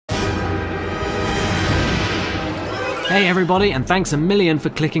Hey everybody, and thanks a million for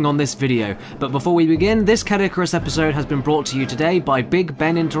clicking on this video. But before we begin, this Caddicarus episode has been brought to you today by Big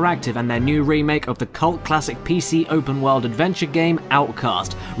Ben Interactive and their new remake of the cult classic PC open world adventure game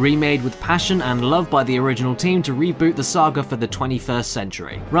Outcast, remade with passion and love by the original team to reboot the saga for the 21st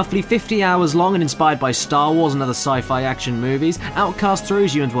century. Roughly 50 hours long and inspired by Star Wars and other sci-fi action movies, Outcast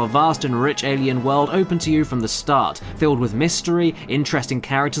throws you into a vast and rich alien world open to you from the start, filled with mystery, interesting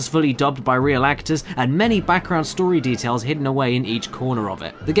characters fully dubbed by real actors, and many background story details hidden away in each corner of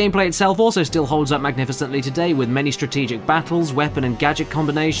it. The gameplay itself also still holds up magnificently today, with many strategic battles, weapon and gadget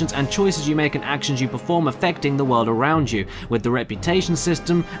combinations, and choices you make and actions you perform affecting the world around you, with the reputation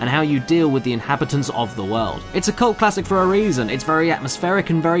system and how you deal with the inhabitants of the world. It's a cult classic for a reason. It's very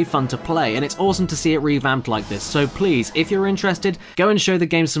atmospheric and very fun to play, and it's awesome to see it revamped like this, so please, if you're interested, go and show the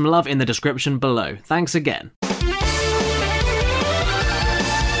game some love in the description below. Thanks again.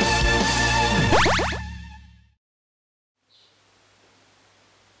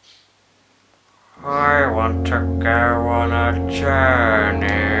 I want to go on a journey.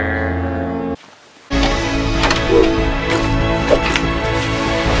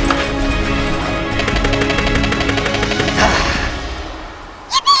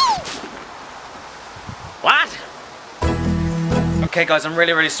 What? Okay guys, I'm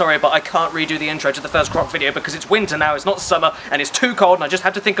really sorry, but I can't redo the intro to the first Croc video because it's winter now, it's not summer, and it's too cold, and I just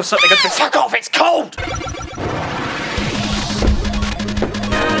have to think of something. Fuck off, it's cold!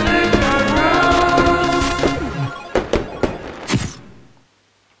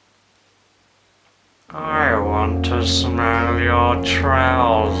 I want to smell your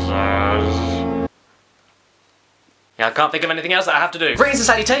trousers. Yeah, I can't think of anything else that I have to do. Greetings and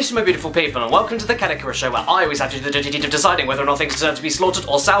salutations, my beautiful people, and welcome to the Caddicarus show, where I always have to do the dirty deed of deciding whether or not things deserve to be slaughtered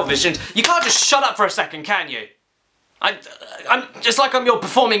or salvaged, and you can't just shut up for a second, can you? I'm just like I'm your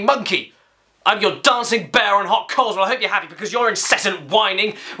performing monkey. I'm your dancing bear on hot coals. Well, I hope you're happy because your incessant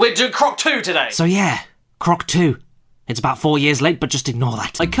whining. We're doing Croc 2 today. So yeah, Croc 2. It's about 4 years late, but just ignore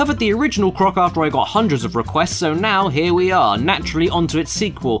that. I covered the original Croc after I got hundreds of requests, so now here we are, naturally onto its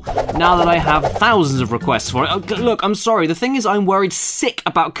sequel, now that I have thousands of requests for it. Look, I'm sorry, the thing is I'm worried sick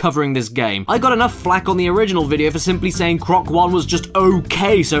about covering this game. I got enough flack on the original video for simply saying Croc 1 was just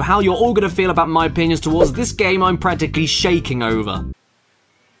okay, so how you're all gonna feel about my opinions towards this game I'm practically shaking over.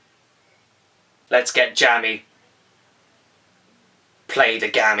 Let's get jammy. Play the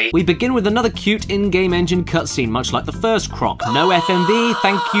gammy. We begin with another cute in-game engine cutscene, much like the first Croc. No FMV,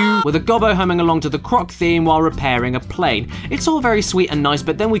 thank you, with a gobbo humming along to the Croc theme while repairing a plane. It's all very sweet and nice,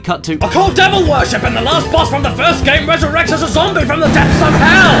 but then we cut to occult devil worship, and the last boss from the first game resurrects as a zombie from the depths of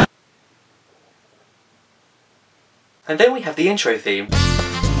hell! And then we have the intro theme.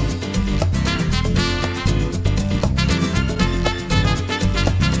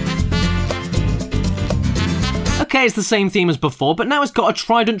 Okay, it's the same theme as before, but now it's got a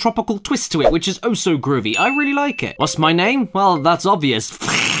trident tropical twist to it, which is oh so groovy. I really like it. What's my name? Well, that's obvious.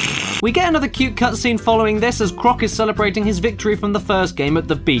 We get another cute cutscene following this as Croc is celebrating his victory from the first game at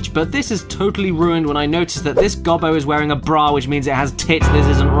the beach, but this is totally ruined when I notice that this gobbo is wearing a bra, which means it has tits. This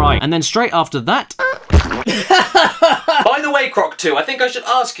isn't right. And then straight after that... By the way, Croc 2, I think I should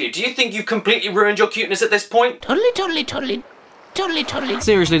ask you, do you think you completely ruined your cuteness at this point? Totally.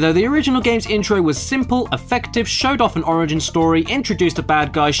 Seriously though, the original game's intro was simple, effective, showed off an origin story, introduced a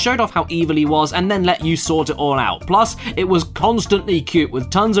bad guy, showed off how evil he was, and then let you sort it all out. Plus, it was constantly cute,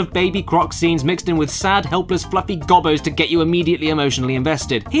 with tons of baby Croc scenes mixed in with sad, helpless, fluffy gobbos to get you immediately emotionally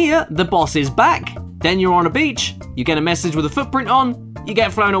invested. Here, the boss is back, then you're on a beach, you get a message with a footprint on, you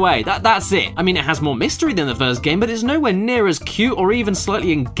get flown away. That's it. I mean, it has more mystery than the first game, but it's nowhere near as cute or even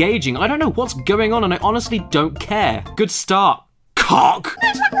slightly engaging. I don't know what's going on, and I honestly don't care. Good start. Cock!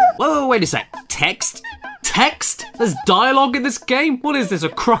 Whoa, wait a sec. Text? Text? There's dialogue in this game? What is this, a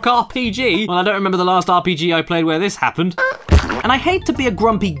Croc RPG? Well, I don't remember the last RPG I played where this happened. And I hate to be a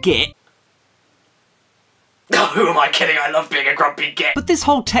grumpy git. Oh, who am I kidding? I love being a grumpy git. But this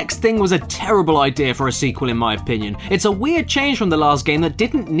whole text thing was a terrible idea for a sequel in my opinion. It's a weird change from the last game that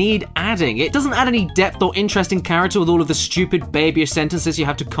didn't need adding. It doesn't add any depth or interesting character with all of the stupid babyish sentences you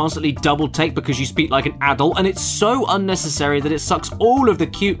have to constantly double take because you speak like an adult, and it's so unnecessary that it sucks all of the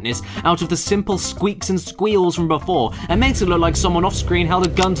cuteness out of the simple squeaks and squeals from before and makes it look like someone off screen held a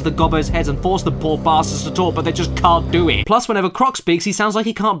gun to the gobbo's heads and forced the poor bastards to talk, but they just can't do it. Plus, whenever Croc speaks, he sounds like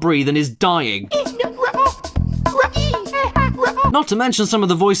he can't breathe and is dying. Not to mention some of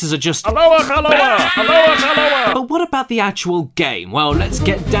the voices are just But what about the actual game? Well, let's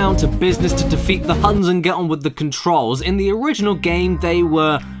get down to business to defeat the Huns and get on with the controls. In the original game, they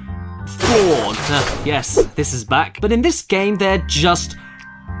were flawed. Yes, this is back. But in this game, they're just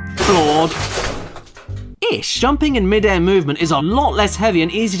flawed. ish. Jumping and mid-air movement is a lot less heavy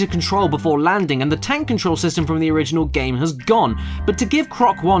and easy to control before landing, and the tank control system from the original game has gone. But to give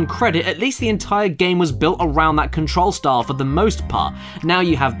Croc 1 credit, at least the entire game was built around that control style for the most part. Now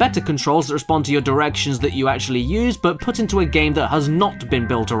you have better controls that respond to your directions that you actually use, but put into a game that has not been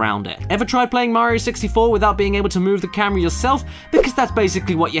built around it. Ever tried playing Mario 64 without being able to move the camera yourself? Because that's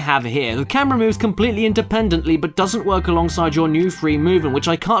basically what you have here. The camera moves completely independently, but doesn't work alongside your new free movement, which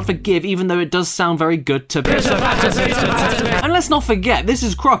I can't forgive, even though it does sound very good to me. And let's not forget, this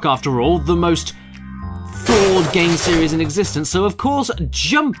is Croc after all, the most flawed game series in existence, so of course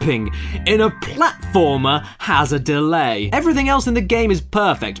jumping in a platformer has a delay. Everything else in the game is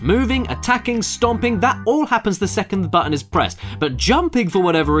perfect. Moving, attacking, stomping, that all happens the second the button is pressed, but jumping for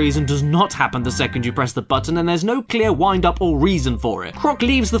whatever reason does not happen the second you press the button, and there's no clear wind up or reason for it. Croc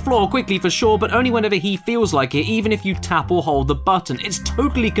leaves the floor quickly for sure, but only whenever he feels like it, even if you tap or hold the button. It's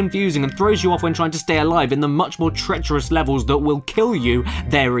totally confusing and throws you off when trying to stay alive in the much more treacherous levels that will kill you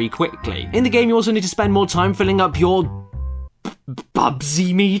very quickly. In the game you also need to spend more time filling up your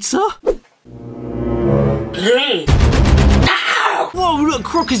Bubsy meter? Whoa, look,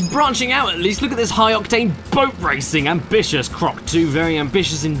 Croc is branching out at least. Look at this high-octane boat racing. Ambitious, Croc 2, very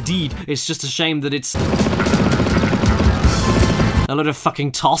ambitious indeed. It's just a shame that it's a load of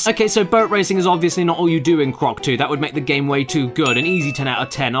fucking toss. Okay, so boat racing is obviously not all you do in Croc 2. That would make the game way too good. An easy 10 out of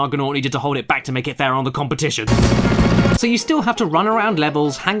 10. Argonaut needed to hold it back to make it fair on the competition. So you still have to run around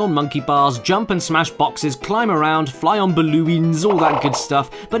levels, hang on monkey bars, jump and smash boxes, climb around, fly on balloons, all that good stuff,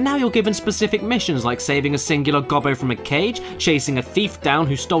 but now you're given specific missions like saving a singular gobbo from a cage, chasing a thief down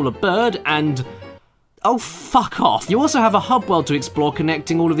who stole a bird, and oh, fuck off. You also have a hub world to explore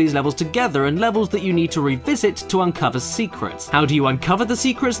connecting all of these levels together, and levels that you need to revisit to uncover secrets. How do you uncover the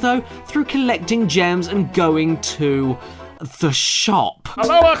secrets though? Through collecting gems and going to the shop.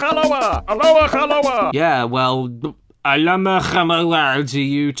 Yeah, well, to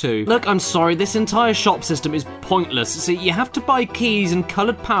you too. Look, I'm sorry, this entire shop system is pointless. See, you have to buy keys and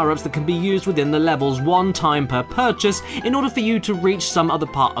coloured power-ups that can be used within the levels one time per purchase in order for you to reach some other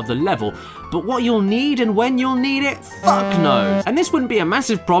part of the level. But what you'll need and when you'll need it, fuck knows. And this wouldn't be a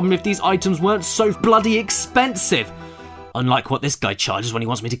massive problem if these items weren't so bloody expensive. Unlike what this guy charges when he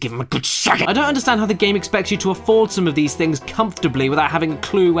wants me to give him a good shake. I don't understand how the game expects you to afford some of these things comfortably without having a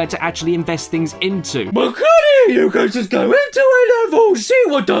clue where to actually invest things into. But you can just go into a level, see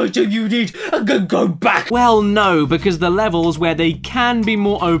what item you need, and then go back. Well, no, because the levels where they can be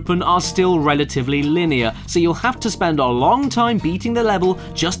more open are still relatively linear, so you'll have to spend a long time beating the level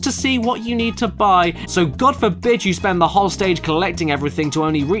just to see what you need to buy. So God forbid you spend the whole stage collecting everything to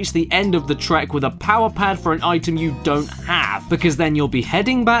only reach the end of the trek with a power pad for an item you don't have, because then you'll be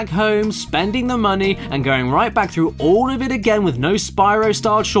heading back home, spending the money, and going right back through all of it again with no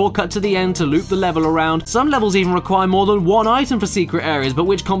Spyro-style shortcut to the end to loop the level around. Some levels even require more than one item for secret areas, but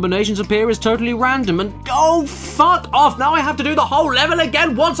which combinations appear is totally random, and oh, fuck off! Now I have to do the whole level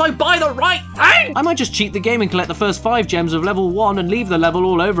again once I buy the right thing! I might just cheat the game and collect the first 5 gems of level 1 and leave the level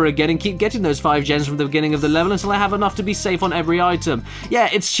all over again and keep getting those 5 gems from the beginning of the level until I have enough to be safe on every item. Yeah,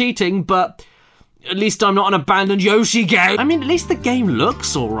 it's cheating, but at least I'm not an abandoned Yoshi game. I mean, at least the game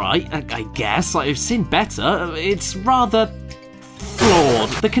looks alright, I guess. I've seen better. It's rather flawed.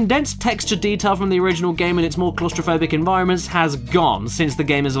 The condensed texture detail from the original game and its more claustrophobic environments has gone. Since the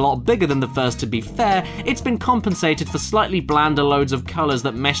game is a lot bigger than the first, to be fair, it's been compensated for slightly blander loads of colours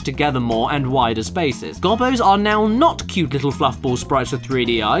that mesh together more and wider spaces. Gobbos are now not cute little fluffball sprites with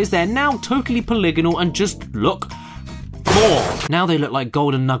 3D eyes, they're now totally polygonal and just look more. Now they look like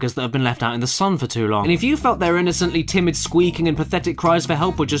golden nuggets that have been left out in the sun for too long. And if you felt their innocently timid squeaking and pathetic cries for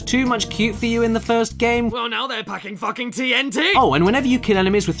help were just too much cute for you in the first game, well, now they're packing fucking TNT! Oh, and whenever you kill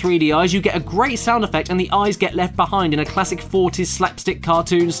enemies with 3D eyes, you get a great sound effect and the eyes get left behind in a classic 40s slapstick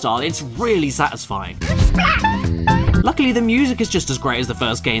cartoon style. It's really satisfying. Luckily, the music is just as great as the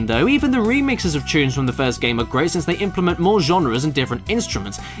first game though. Even the remixes of tunes from the first game are great since they implement more genres and different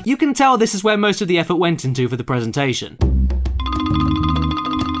instruments. You can tell this is where most of the effort went into for the presentation.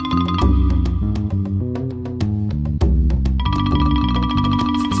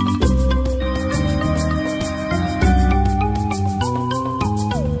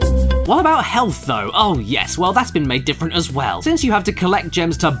 What about health though? Oh yes, well that's been made different as well. Since you have to collect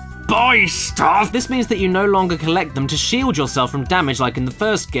gems to buy stuff, this means that you no longer collect them to shield yourself from damage like in the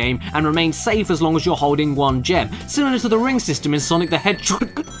first game and remain safe as long as you're holding 1 gem, similar to the ring system in Sonic the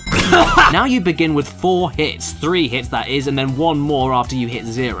Hedgehog. Now you begin with 4 hits, 3 hits that is, and then 1 more after you hit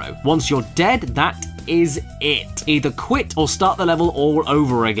 0. Once you're dead, that is it. Either quit or start the level all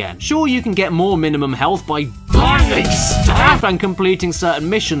over again. Sure, you can get more minimum health by dying daily stuff and completing certain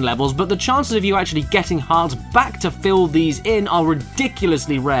mission levels, but the chances of you actually getting hearts back to fill these in are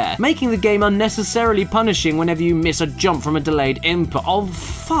ridiculously rare, making the game unnecessarily punishing whenever you miss a jump from a delayed input. Oh,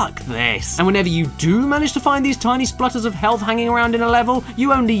 fuck this. And whenever you do manage to find these tiny splutters of health hanging around in a level,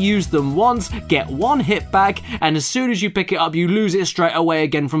 you only use them once, get one hit back, and as soon as you pick it up, you lose it straight away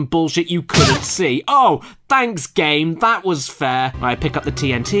again from bullshit you couldn't see. Oh, thanks game, that was fair. I pick up the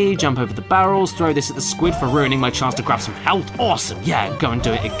TNT, jump over the barrels, throw this at the squid for ruining my chance to grab some health. Awesome, yeah, go and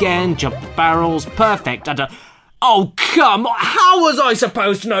do it again, jump the barrels, perfect. Oh, come on, how was I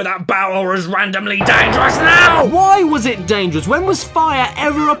supposed to know that barrel was randomly dangerous now? Why was it dangerous? When was fire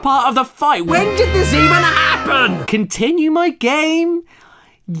ever a part of the fight? When did this even happen? Continue my game?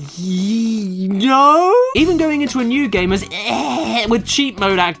 No? Even going into a new game as with cheat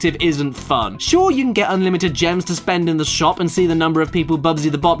mode active isn't fun. Sure, you can get unlimited gems to spend in the shop and see the number of people Bubsy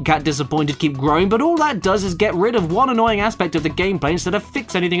the Bobcat disappointed keep growing, but all that does is get rid of one annoying aspect of the gameplay instead of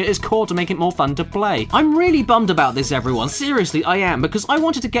fix anything at its core to make it more fun to play. I'm really bummed about this, everyone. Seriously, I am, because I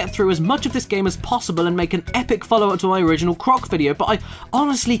wanted to get through as much of this game as possible and make an epic follow-up to my original Croc video, but I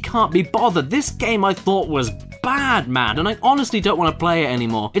honestly can't be bothered. This game I thought was bad, man, and I honestly don't want to play it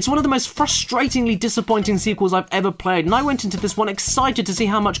anymore. It's one of the most frustratingly disappointing sequels I've ever played, and I went into this one excited to see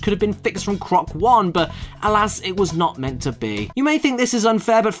how much could have been fixed from Croc 1, but alas, it was not meant to be. You may think this is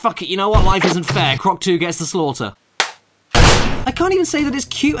unfair, but fuck it, you know what? Life isn't fair. Croc 2 gets the slaughter. I can't even say that it's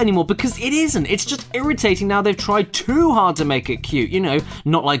cute anymore because it isn't. It's just irritating now they've tried too hard to make it cute. You know,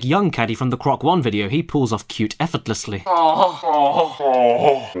 not like young Caddy from the Croc 1 video. He pulls off cute effortlessly.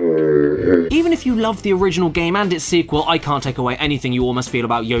 Even if you love the original game and its sequel, I can't take away anything you almost feel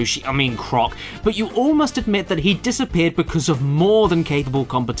about Croc, but you all must admit that he disappeared because of more than capable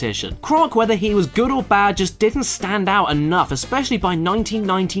competition. Croc, whether he was good or bad, just didn't stand out enough, especially by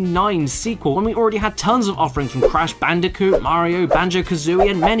 1999's sequel, when we already had tons of offerings from Crash Bandicoot, Mario, Banjo-Kazooie,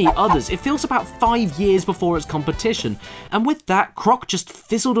 and many others. It feels about 5 years before its competition, and with that, Croc just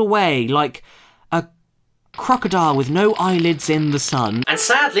fizzled away like a crocodile with no eyelids in the sun. And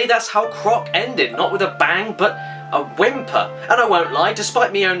sadly, that's how Croc ended, not with a bang, but a whimper. And I won't lie,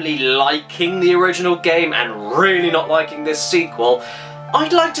 despite me only liking the original game and really not liking this sequel,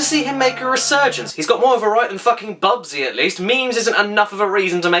 I'd like to see him make a resurgence. He's got more of a right than fucking Bubsy, at least. Memes isn't enough of a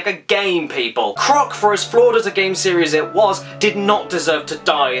reason to make a game, people. Croc, for as flawed as a game series it was, did not deserve to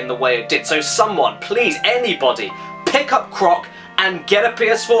die in the way it did. So someone, please, anybody, pick up Croc and get a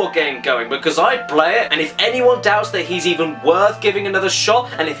PS4 game going, because I'd play it, and if anyone doubts that he's even worth giving another shot,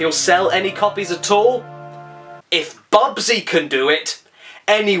 and if he'll sell any copies at all, if Bubsy can do it,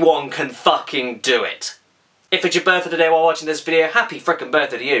 anyone can fucking do it. If it's your birthday today while watching this video, happy frickin'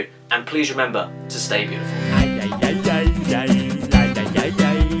 birthday to you, and please remember to stay beautiful.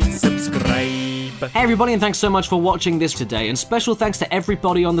 Hey everybody, and thanks so much for watching this today, and special thanks to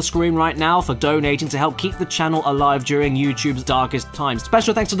everybody on the screen right now for donating to help keep the channel alive during YouTube's darkest times.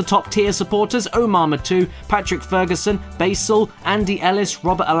 Special thanks to the top tier supporters: Omar Matu, Patrick Ferguson, Basil, Andy Ellis,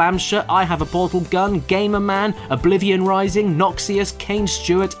 Robert Alamsha, I Have a Portal Gun, Gamerman, Oblivion Rising, Noxious, Kane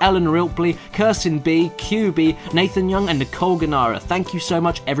Stewart, Ellen Rilpley, Kirsten B, QB, Nathan Young, and Nicole Ganara. Thank you so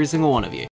much, every single one of you.